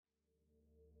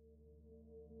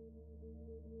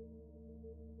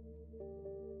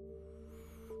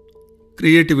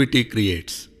Creativity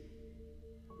creates,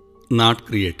 not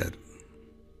creator.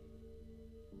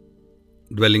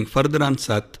 Dwelling further on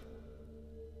Sat,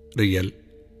 real,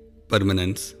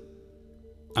 permanence,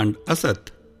 and Asat,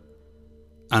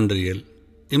 unreal,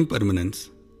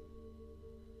 impermanence,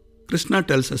 Krishna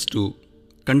tells us to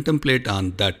contemplate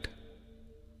on that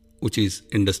which is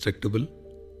indestructible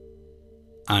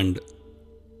and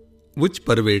which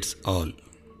pervades all.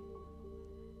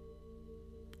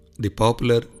 The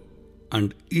popular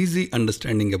and easy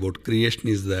understanding about creation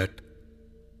is that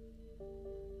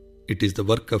it is the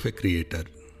work of a creator.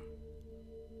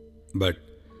 But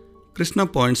Krishna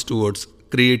points towards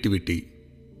creativity,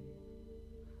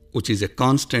 which is a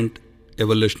constant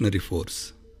evolutionary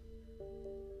force.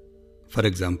 For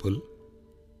example,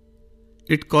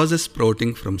 it causes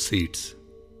sprouting from seeds.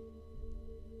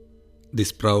 The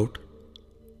sprout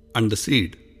and the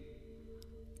seed,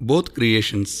 both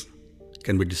creations,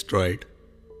 can be destroyed,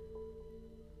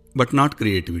 but not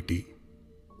creativity,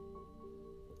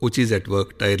 which is at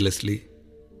work tirelessly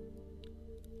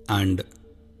and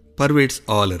pervades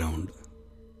all around.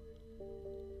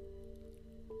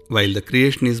 While the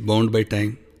creation is bound by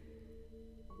time,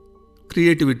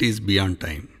 creativity is beyond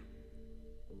time.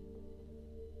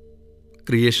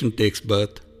 Creation takes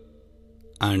birth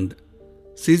and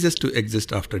ceases to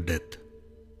exist after death,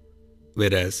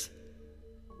 whereas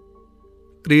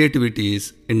creativity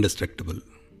is indestructible.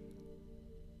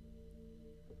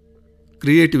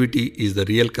 Creativity is the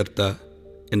real Karta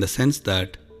in the sense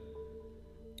that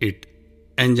it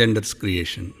engenders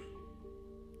creation.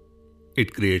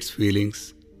 It creates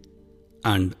feelings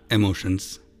and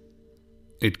emotions.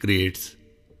 It creates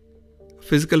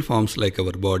physical forms like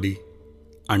our body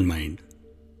and mind.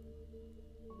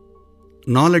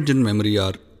 Knowledge and memory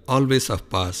are always of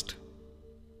past,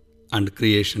 and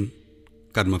creation,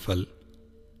 karmafal,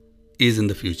 is in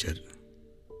the future.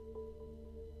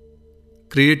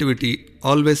 Creativity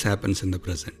always happens in the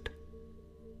present.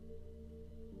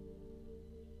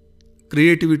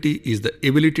 Creativity is the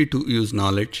ability to use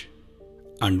knowledge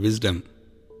and wisdom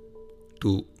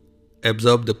to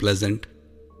absorb the pleasant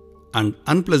and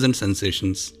unpleasant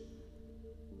sensations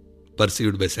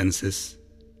perceived by senses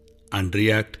and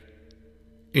react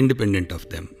independent of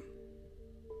them.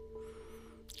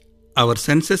 Our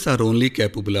senses are only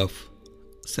capable of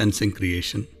sensing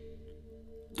creation,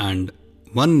 and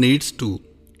one needs to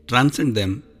transcend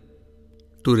them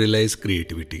to realize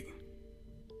creativity.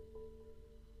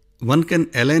 One can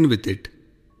align with it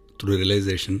through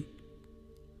realization,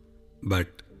 but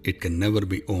it can never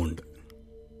be owned.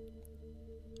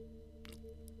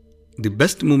 The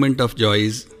best moment of joy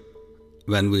is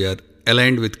when we are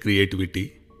aligned with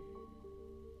creativity,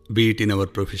 be it in our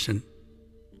profession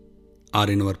or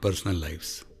in our personal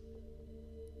lives.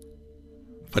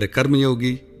 For a Karma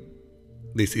Yogi,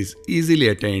 this is easily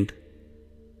attained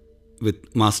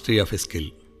with mastery of a skill.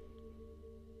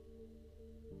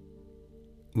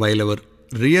 While our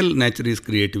real nature is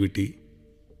creativity,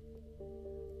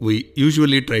 we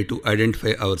usually try to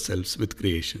identify ourselves with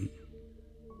creation.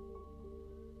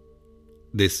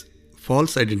 This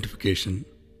false identification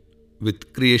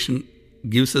with creation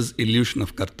gives us illusion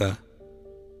of Karta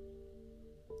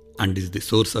and is the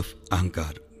source of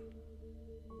Ahankar.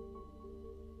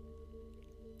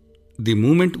 The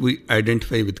moment we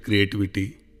identify with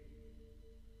creativity,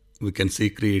 we can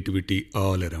see creativity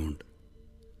all around.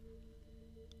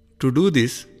 To do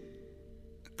this,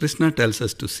 Krishna tells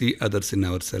us to see others in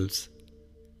ourselves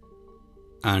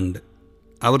and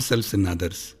ourselves in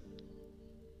others,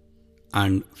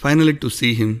 and finally to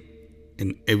see Him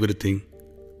in everything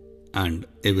and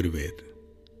everywhere.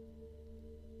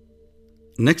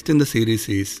 Next in the series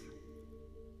is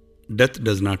Death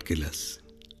Does Not Kill Us.